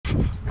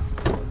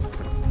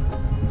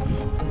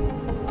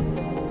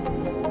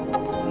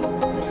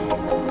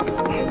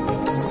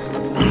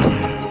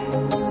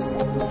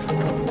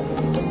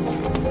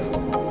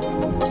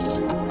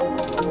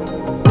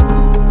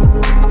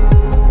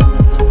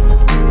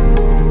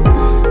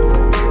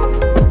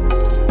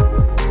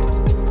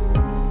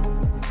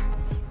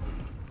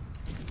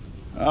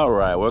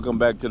Welcome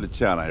back to the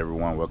channel,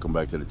 everyone. Welcome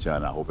back to the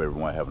channel. I hope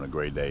everyone having a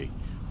great day.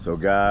 So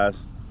guys,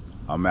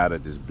 I'm out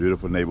at this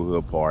beautiful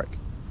neighborhood park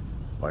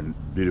or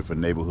beautiful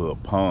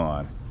neighborhood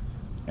pond,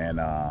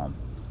 and I'm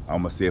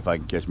gonna see if I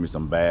can catch me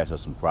some bass or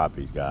some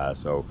crappies, guys.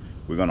 So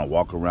we're gonna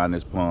walk around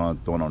this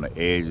pond, throwing on the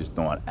edges,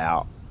 throwing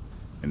out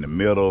in the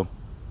middle,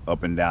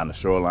 up and down the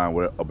shoreline,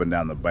 up and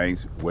down the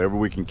banks, wherever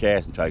we can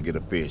cast and try to get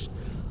a fish.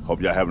 Hope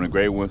y'all having a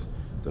great one.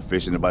 The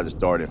fishing about to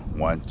start in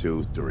 1,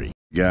 2, 3.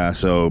 Guys,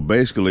 so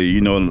basically,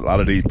 you know, a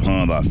lot of these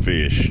ponds I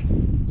fish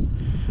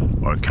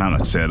are kind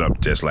of set up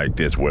just like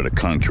this, where the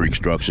concrete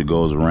structure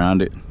goes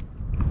around it.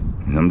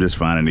 And I'm just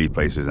finding these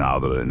places in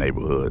all of the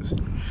neighborhoods.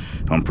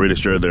 I'm pretty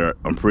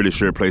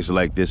sure places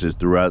like this is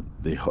throughout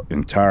the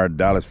entire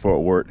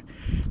Dallas-Fort Worth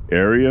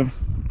area,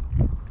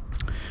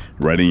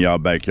 right in y'all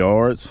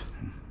backyards.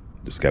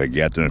 Just gotta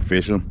get out there and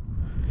fish them.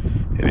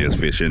 It is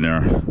fish in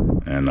there,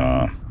 and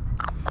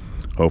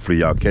hopefully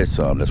y'all catch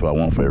some. That's what I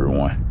want for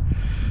everyone.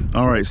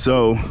 All right,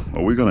 so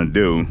what we're gonna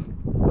do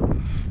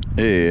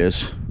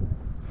is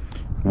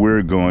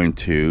we're going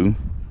to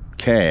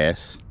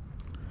cast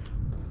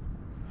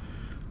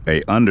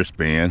a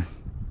underspin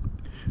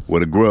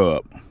with a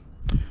grub,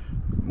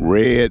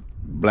 red,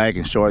 black,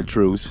 and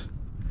chartreuse.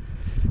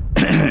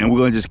 And we're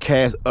gonna just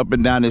cast up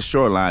and down this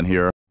shoreline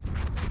here.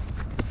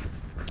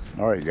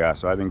 All right, guys,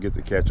 so I didn't get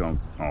to catch on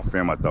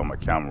film. I thought my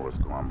camera was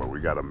going, but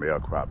we got a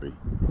male crappie,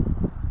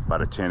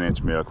 about a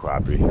 10-inch male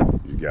crappie,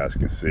 you guys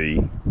can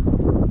see.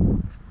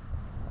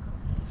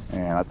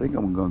 And I think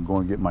I'm gonna go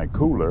and get my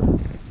cooler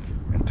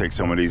and take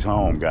some of these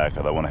home, guys,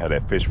 because I want to have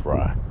that fish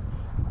fry.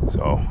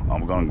 So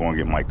I'm gonna go and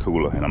get my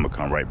cooler, and I'm gonna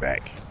come right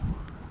back.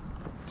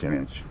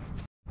 10-inch.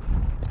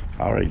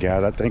 All right,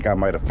 guys, I think I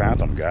might have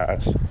found them,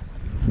 guys.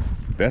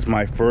 That's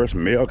my first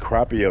male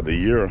crappie of the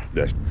year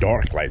that's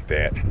dark like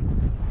that.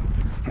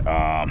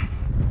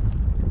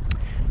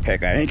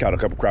 Heck, I ain't caught a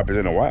couple crappies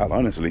in a while,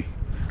 honestly.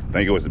 I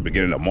think it was the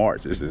beginning of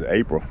March. This is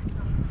April.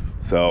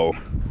 So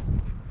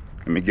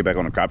let me get back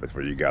on the crappies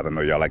for you guys. I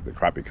know y'all like the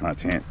crappie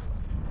content,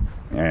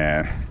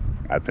 and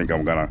I think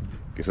I'm gonna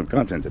get some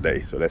content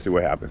today. So let's see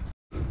what happens.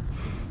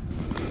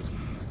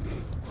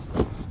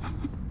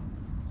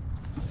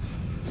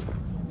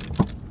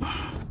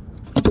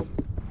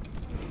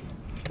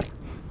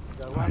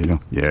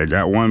 Yeah, I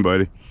got one,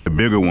 buddy. The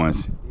bigger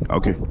ones.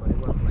 Okay.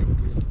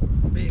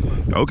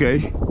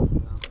 Okay.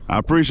 I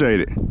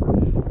appreciate it.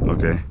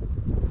 Okay.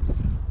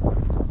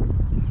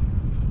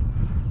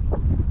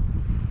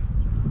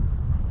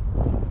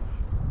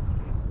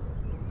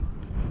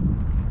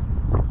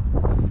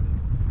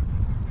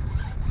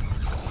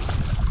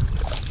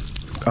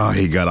 Oh,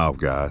 he got off,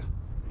 guys.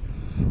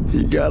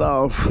 He got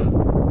off.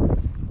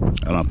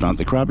 I done found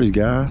the crappies,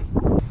 guys.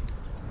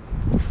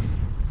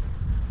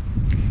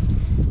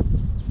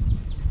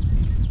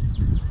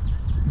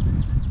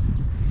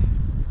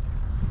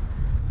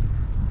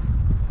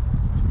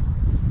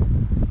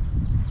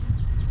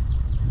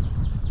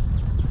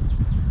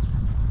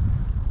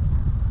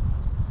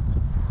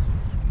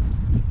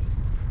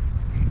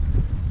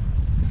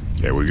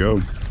 There we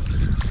go.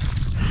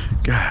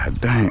 God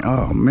dang.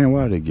 Oh man,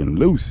 why are they getting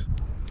loose?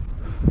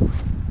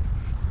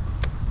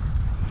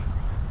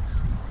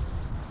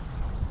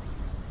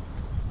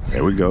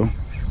 There we go.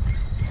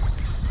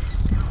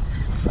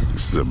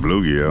 This is a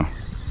bluegill.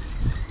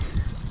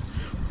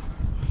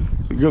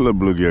 It's a good little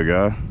bluegill,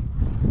 guy.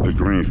 The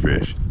green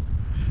fish.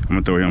 I'm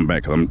gonna throw him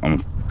back because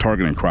I'm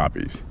targeting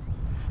crappies.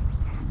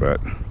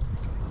 But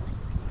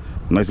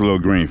nice little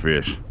green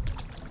fish.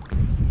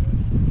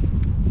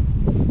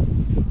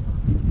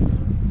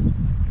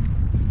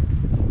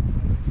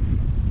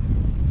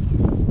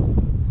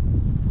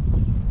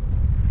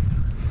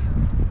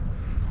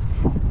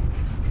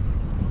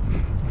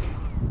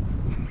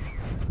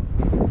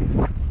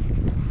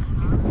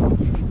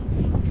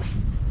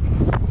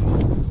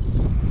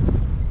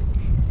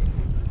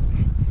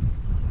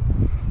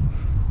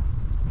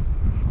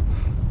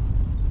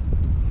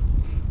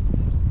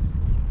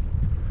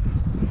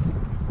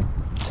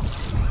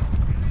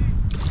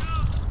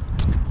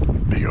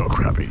 Big old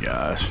crappie,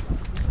 guys.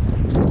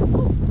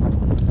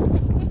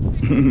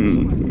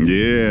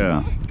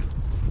 Yeah.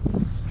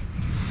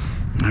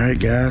 All right,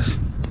 guys.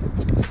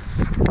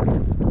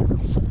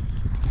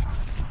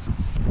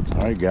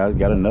 All right, guys,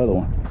 got another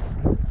one.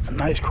 A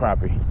nice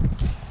crappie.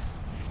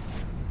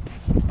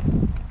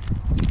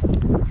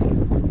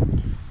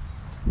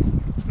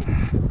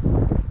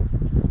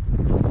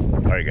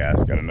 All right, guys,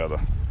 got another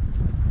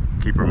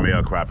keeper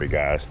male crappie,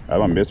 guys. I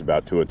done missed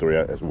about 2 or 3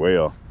 as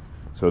well.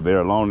 So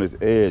they're along this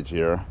edge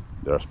here.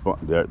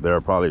 They're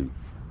probably, you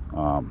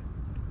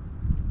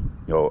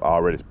know,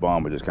 already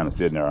spawned, but just kind of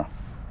sitting there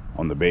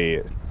on the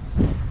bed.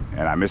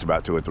 And I missed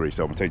about 2 or 3,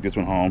 so I'm gonna take this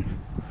one home,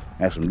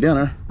 have some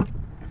dinner.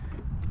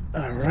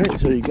 All right,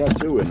 so you got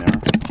 2 in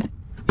there.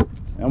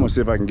 I'm gonna see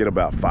if I can get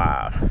about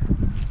 5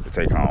 to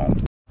take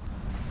home.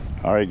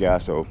 All right,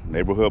 guys, so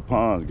neighborhood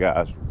ponds,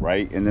 guys,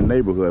 right in the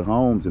neighborhood,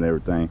 homes and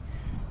everything.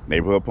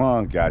 Neighborhood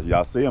ponds, guys,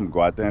 y'all see them,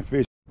 go out there and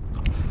fish.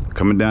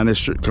 Coming down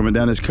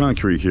this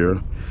concrete here,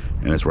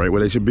 and it's right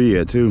where they should be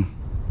at too.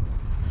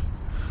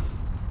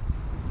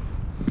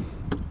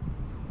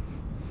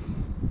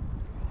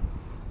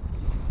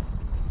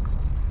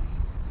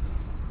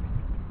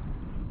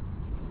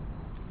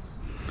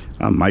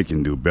 I might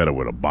can do better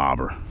with a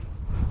bobber.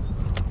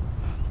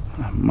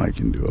 I might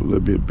can do a little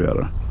bit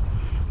better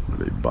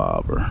with a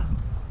bobber.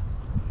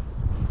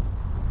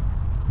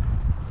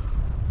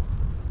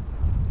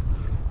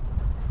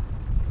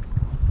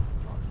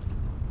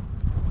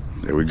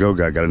 There we go,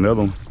 guy. Got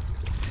another one.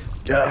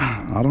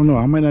 Yeah, I don't know.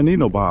 I might not need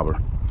no bobber.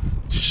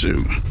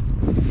 Shoot.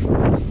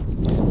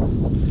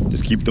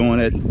 Just keep throwing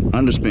that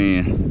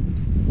underspin.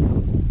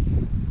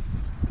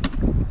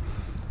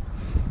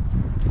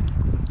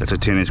 That's a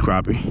 10-inch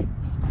crappie.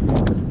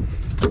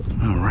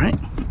 All right.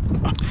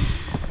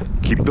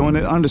 Keep throwing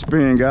that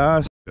underspin,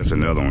 guys. That's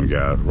another one,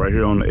 guys. Right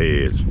here on the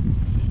edge.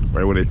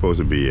 Right where they're supposed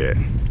to be at.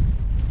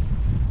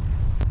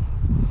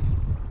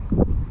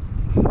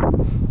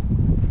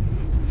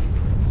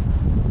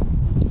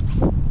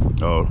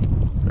 Oh,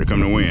 here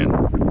come the wind.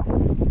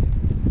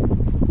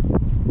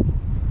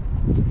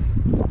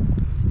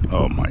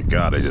 Oh my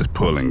God, they're just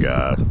pulling,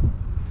 guys.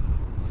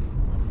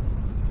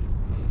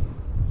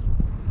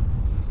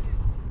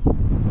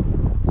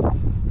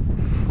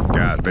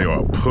 Guys, they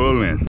are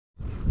pulling.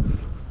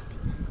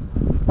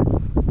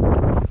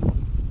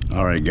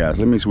 All right, guys,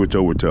 let me switch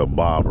over to a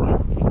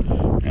bobber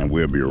and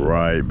we'll be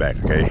right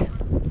back, okay?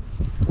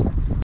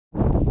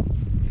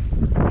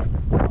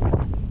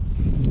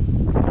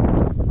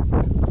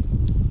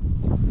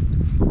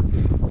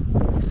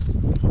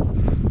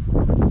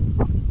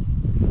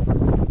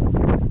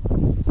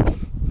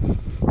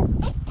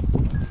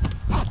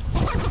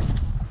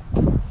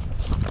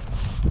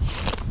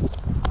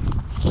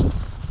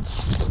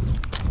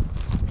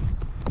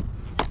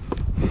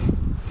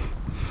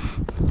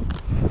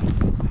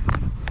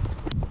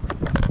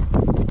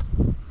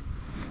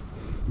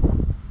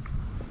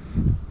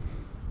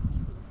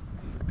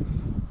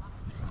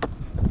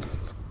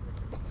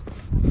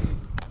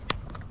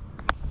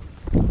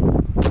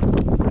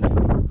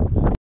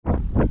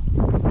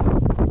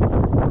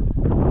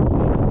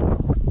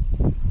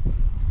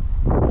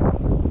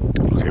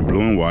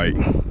 White.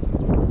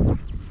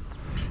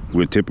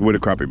 We'll tip it with a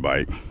crappie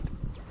bite,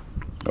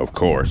 of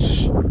course,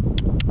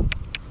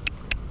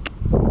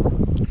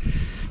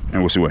 and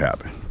we'll see what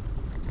happens.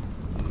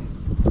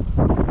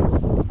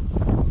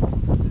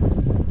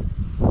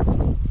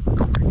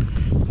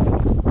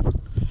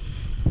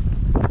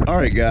 All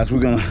right, guys, we're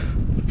gonna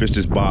fish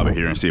this bobber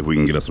here and see if we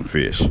can get us some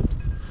fish,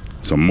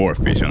 some more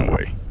fish on the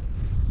way.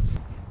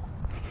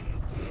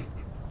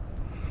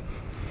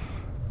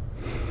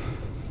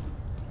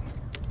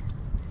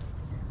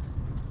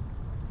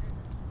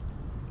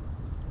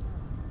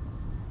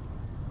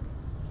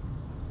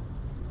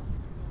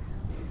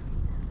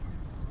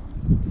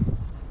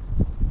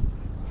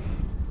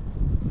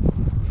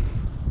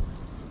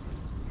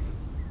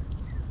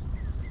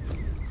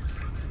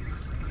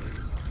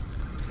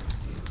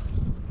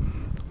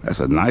 That's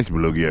a nice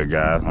bluegill,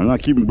 guys. I'm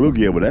not keeping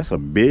bluegill, but that's a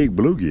big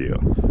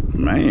bluegill,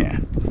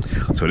 man.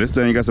 So this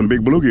thing got some big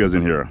bluegills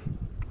in here.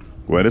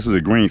 Well, this is a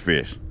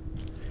greenfish.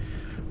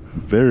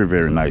 Very,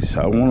 very nice.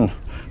 I want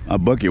a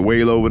bucket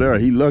whale over there.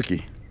 He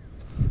lucky.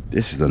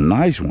 This is a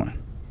nice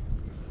one.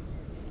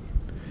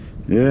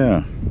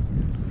 Yeah,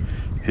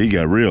 he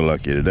got real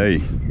lucky today.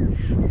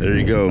 There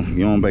you go.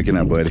 You on back in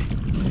there, buddy.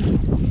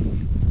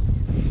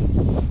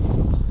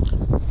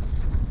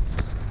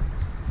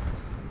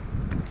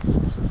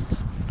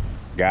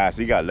 Guys,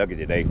 he got lucky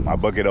today. My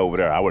bucket over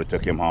there, I would have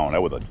took him home.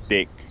 That was a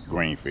thick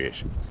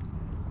greenfish.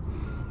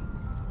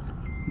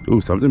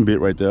 Ooh, something bit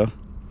right there.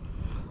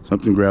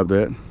 Something grabbed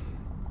that.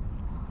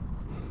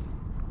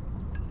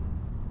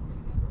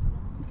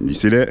 You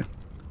see that?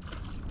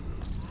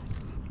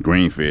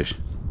 Greenfish.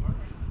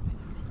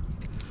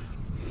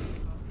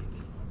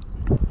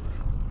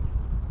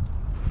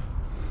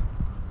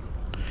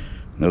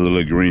 Another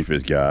little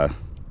greenfish, guys.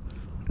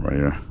 Right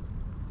here.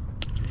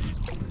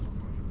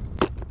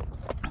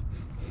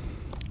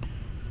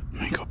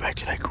 Let me go back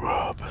to that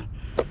grub.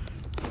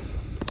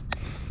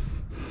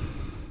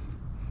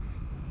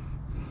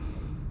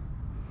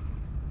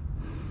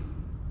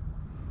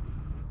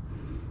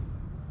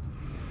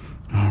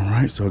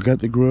 Alright, so I got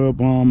the grub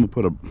on. I'm gonna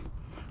put a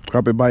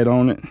crappie bite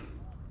on it.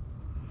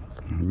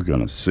 We're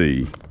gonna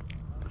see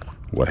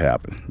what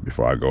happened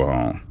before I go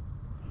home.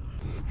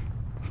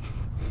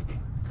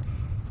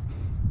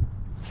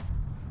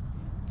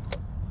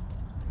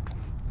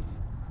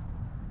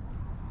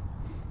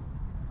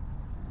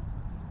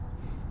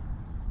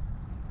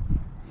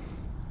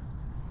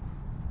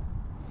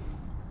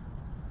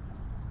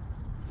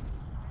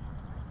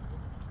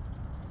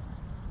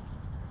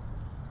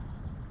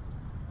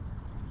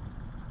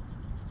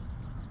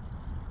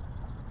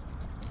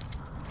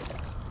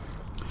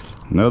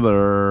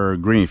 Another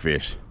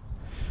greenfish.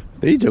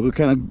 These jokers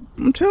kind of,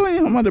 I'm telling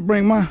you, I'm about to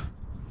bring my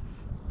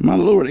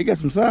lure. They got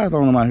some size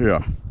on them out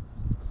here.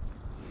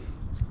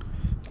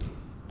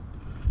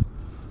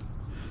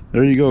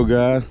 There you go,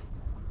 guys.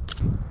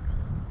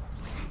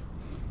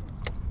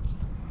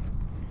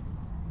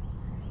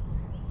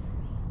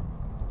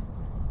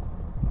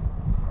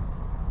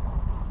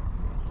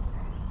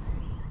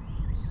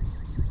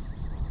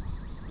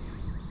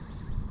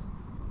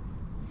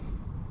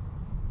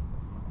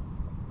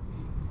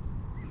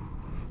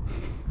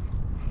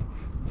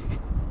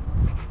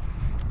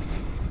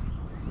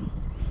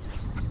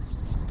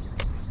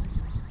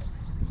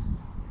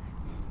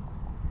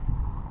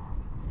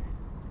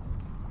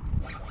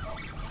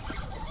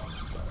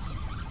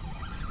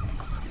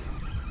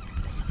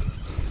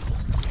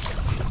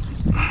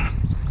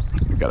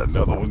 Got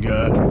another one,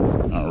 guys.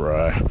 All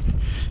right.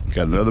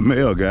 Got another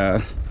male,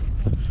 guys.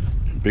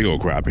 Big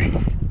old crappie.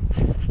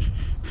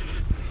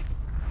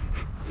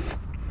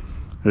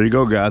 There you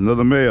go, guys.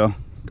 Another male.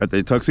 Got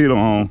their tuxedo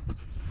on.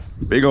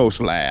 Big old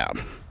slab.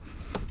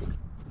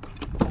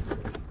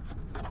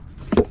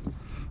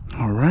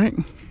 All right.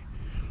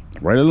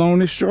 Right along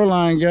this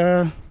shoreline,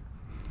 guys.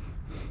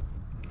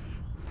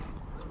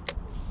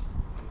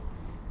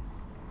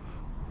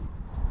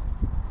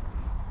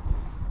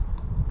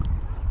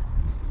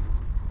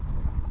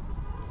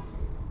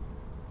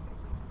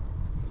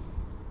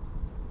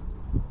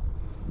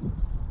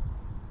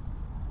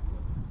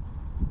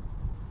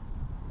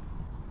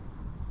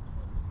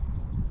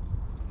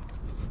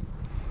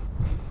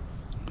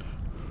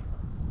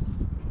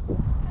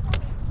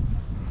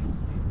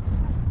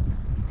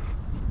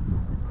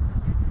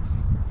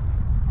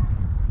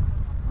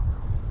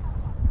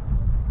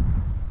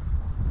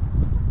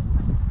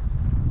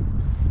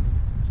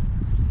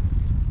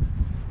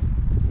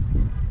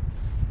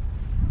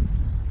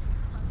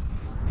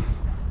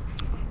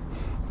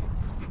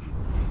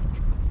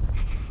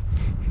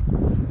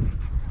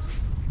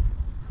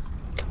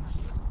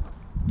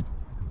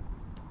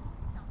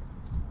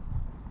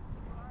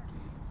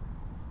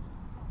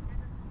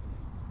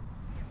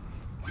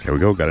 Here we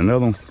go, got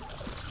another one.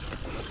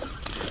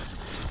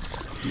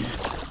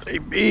 They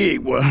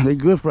big, boy. They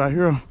good right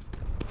here.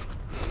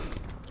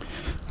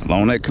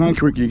 Along that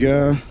concrete, you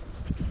guys.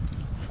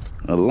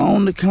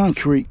 Along the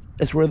concrete,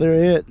 that's where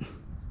they're at.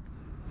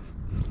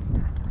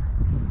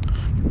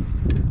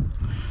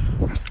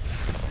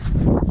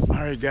 All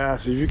right,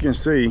 guys, as you can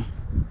see,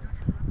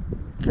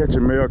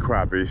 catching male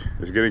crappies.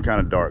 It's getting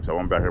kind of dark, so I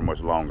won't be out here much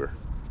longer.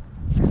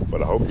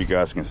 But I hope you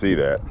guys can see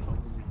that.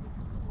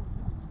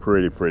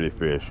 Pretty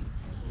fish.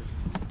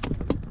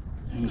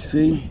 You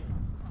see,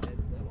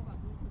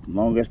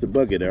 long as the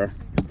bucket there.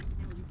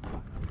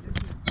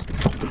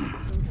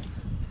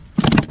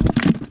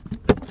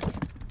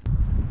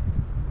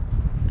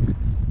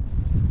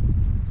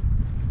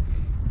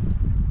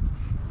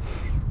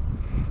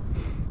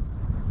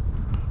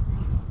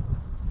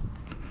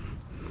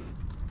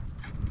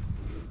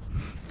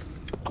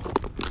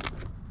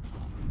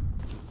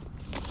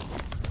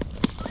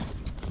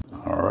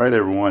 All right,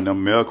 everyone,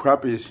 them male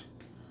crappies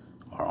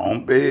are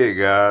on bed,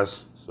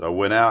 guys. So I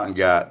went out and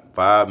got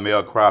 5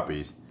 male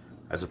crappies.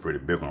 That's a pretty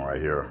big one right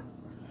here.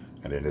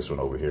 And then this one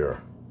over here.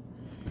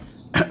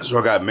 So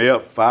I got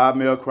 5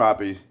 male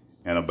crappies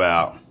and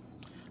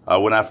I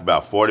went out for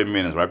about 40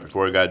 minutes right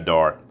before it got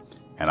dark.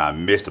 And I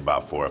missed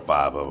about 4 or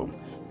 5 of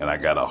them. And I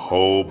got a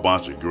whole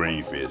bunch of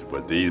green fish.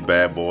 But these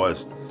bad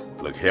boys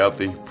look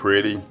healthy,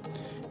 pretty.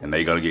 And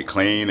they're gonna get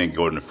clean and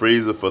go in the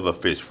freezer for the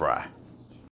fish fry.